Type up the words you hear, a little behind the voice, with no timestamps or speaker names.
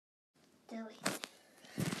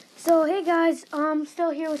So, hey guys, I'm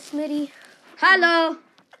still here with Smitty. Hello.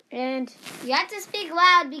 And you have to speak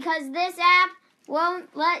loud because this app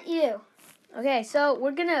won't let you. Okay, so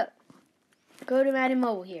we're gonna go to Madden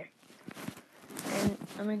Mobile here. And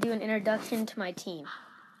I'm gonna do an introduction to my team.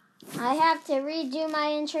 I have to redo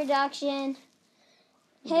my introduction.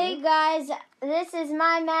 Hey guys, this is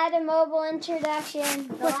my Madden Mobile introduction.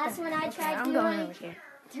 The last one I tried doing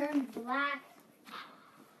turned black.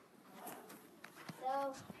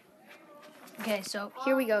 So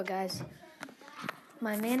here we go, guys.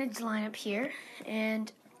 My managed lineup here,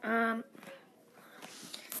 and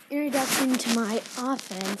introduction to my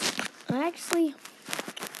offense. I actually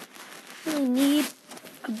really need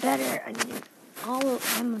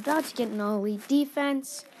I'm about to get an all-elite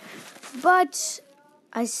defense, but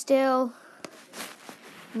I still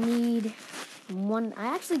need one.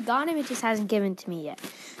 I actually got him, it just hasn't given to me yet.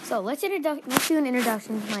 So let's do an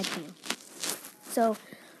introduction to my team. So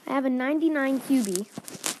I have a 99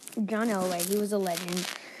 QB, John Elway. He was a legend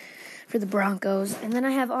for the Broncos. And then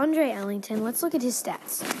I have Andre Ellington. Let's look at his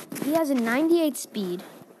stats. He has a 98 speed.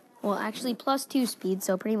 Well, actually plus 2 speed,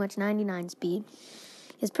 so pretty much 99 speed.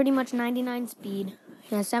 He has pretty much 99 speed.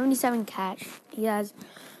 He has 77 catch. He has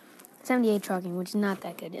 78 trucking, which is not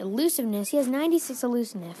that good. Elusiveness, he has 96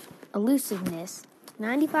 elusiveness,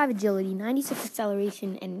 95 agility, 96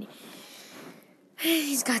 acceleration, and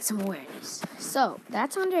he's got some awareness. So,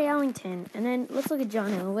 that's Andre Ellington. And then let's look at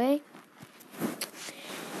John Elway.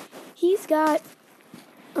 He's got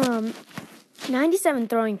 97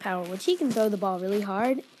 throwing power, which he can throw the ball really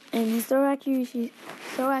hard. And his throw accuracy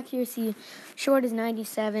short is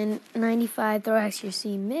 97, 95 throw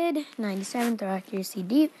accuracy mid, 97 throw accuracy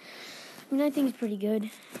deep. I mean, I think he's pretty good.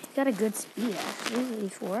 He's got a good speed, actually. He's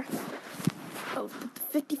 84. Oh, put the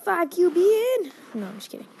 55 QB in. No, I'm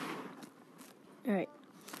just kidding. All right.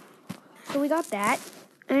 So we got that.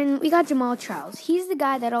 And we got Jamal Charles. He's the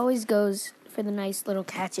guy that always goes for the nice little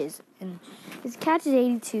catches. And his catch is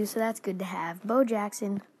 82, so that's good to have. Bo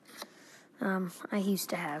Jackson, I used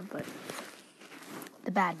to have, but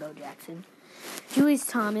the bad Bo Jackson. Julius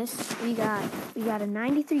Thomas, we got a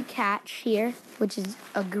 93 catch here, which is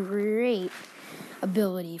a great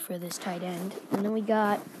ability for this tight end. And then we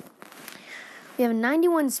have a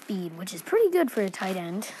 91 speed, which is pretty good for a tight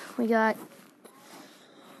end. We got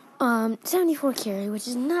 74 carry, which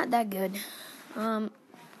is not that good.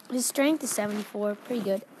 His strength is 74, pretty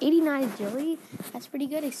good. 89 agility, that's pretty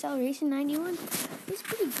good. Acceleration 91, he's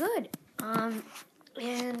pretty good.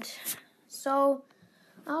 And so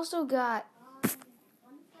I also got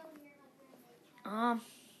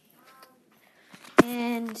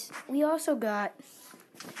we've also got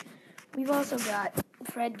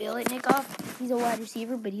Fred Biletnikoff. He's a wide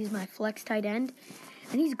receiver, but he's my flex tight end.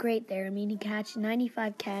 And he's great there. I mean, he catches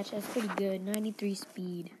 95 catch. That's pretty good. 93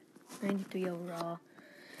 speed. 93 overall.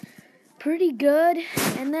 Pretty good.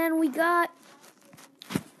 And then we got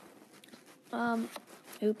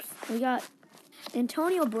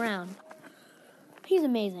Antonio Brown. He's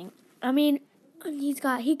amazing. I mean,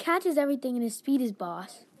 he catches everything and his speed is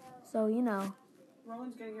boss. So, you know.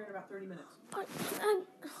 Roland's getting here in about 30 minutes.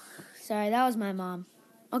 Sorry, that was my mom.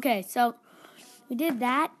 Okay, so we did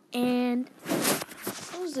that, and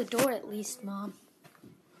close the door at least, Mom.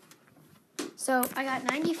 So I got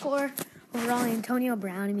 94 overall Antonio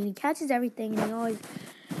Brown. I mean, he catches everything, and he always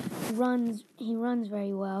runs. He runs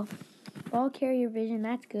very well. Ball carrier vision,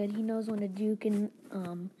 that's good. He knows when to juke and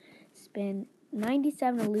spin.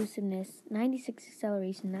 97 elusiveness, 96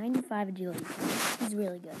 acceleration, 95 agility. He's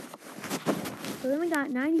really good. So then we got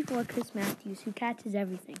 94 Chris Matthews, who catches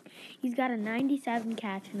everything. He's got a 97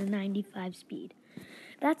 catch and a 95 speed.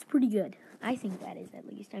 That's pretty good. I think that is, at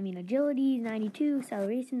least. I mean, agility is 92,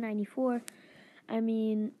 acceleration 94. I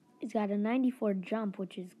mean, he's got a 94 jump,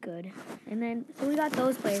 which is good. And then, so we got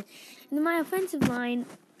those players. And then my offensive line,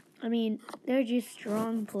 I mean, they're just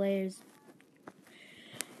strong players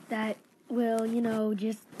that will,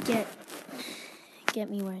 just get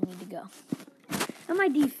me where I need to go. And my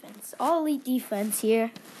defense, all elite defense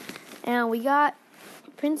here. And we got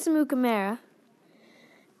Prince Amukamara,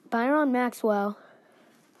 Byron Maxwell,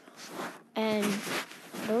 and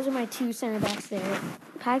those are my two center backs there,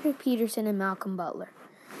 Patrick Peterson and Malcolm Butler.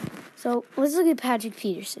 So let's look at Patrick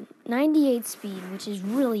Peterson. 98 speed, which is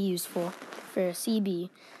really useful for a CB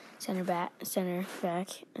center back,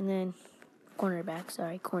 and then cornerback.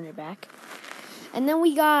 And then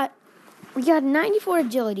we got 94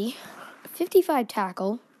 agility, 55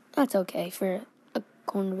 tackle. That's okay for a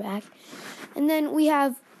cornerback. And then we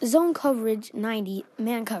have zone coverage 90,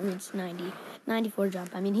 man coverage 90, 94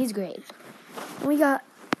 jump. I mean, he's great. And we got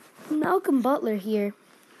Malcolm Butler here.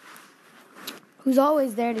 who's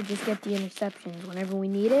always there to just get the interceptions whenever we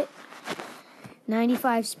need it.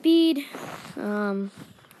 95 speed,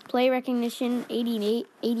 play recognition, 88,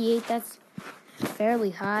 that's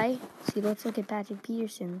fairly high. See, let's look at Patrick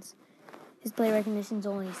Peterson's. His play recognition's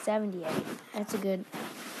only 78. That's a good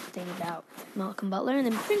thing about Malcolm Butler. And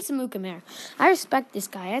then Prince Amukamara. I respect this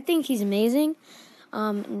guy. I think he's amazing.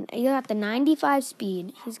 He got the 95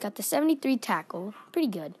 speed. He's got the 73 tackle. Pretty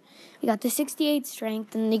good. He got the 68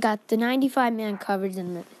 strength, and he got the 95 man coverage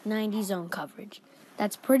and the 90 zone coverage.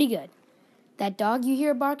 That's pretty good. That dog you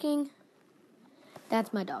hear barking,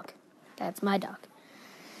 that's my dog. That's my dog.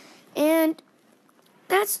 And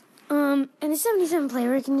that's, and his 77 play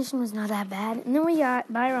recognition was not that bad. And then we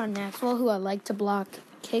got Byron Maxwell, who I like to block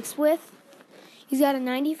kicks with. He's got a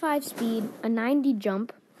 95 speed, a 90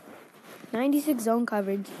 jump, 96 zone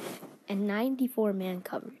coverage, and 94 man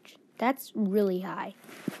coverage. That's really high.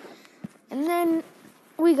 And then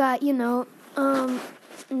we got,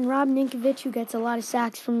 Rob Ninkovich, who gets a lot of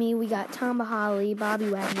sacks from me. We got Tom Bahali, Bobby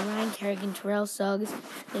Wagner, Ryan Kerrigan, Terrell Suggs.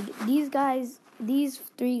 These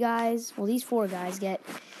four guys get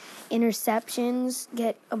interceptions,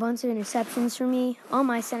 get a bunch of interceptions from me. All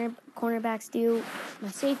my center cornerbacks do. My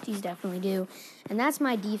safeties definitely do. And that's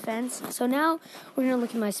my defense. So now we're going to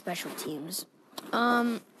look at my special teams.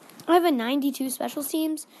 I have a 92 special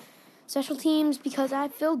teams because I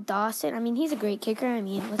have Phil Dawson. I mean, he's a great kicker. I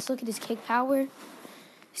mean, let's look at his kick power.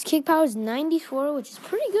 His kick power is 94, which is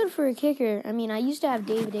pretty good for a kicker. I mean, I used to have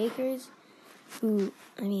David Akers, Phil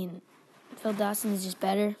Dawson is just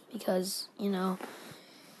better because,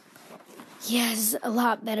 he has a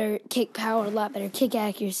lot better kick power, a lot better kick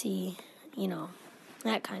accuracy,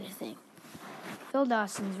 that kind of thing. Phil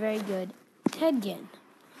Dawson is very good. Ted Ginn.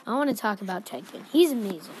 I want to talk about Ted Ginn. He's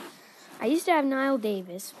amazing. I used to have Niall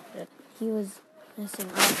Davis, but he was missing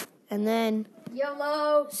out. And then...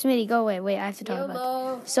 YOLO! Smitty, go away. Wait, I have to talk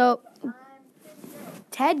about this. So,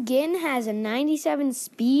 Ted Ginn has a 97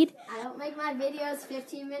 speed. I don't make my videos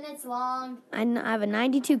 15 minutes long. I have a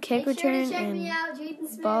 92 kick return. Check and me out, Jaden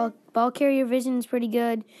Smith. Ball carrier vision is pretty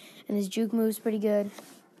good, and his juke move's pretty good.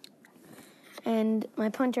 And my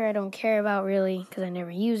punter I don't care about really because I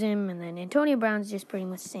never use him. And then Antonio Brown's just pretty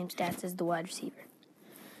much the same stats as the wide receiver.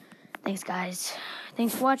 Thanks, guys.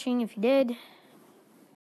 Thanks for watching if you did.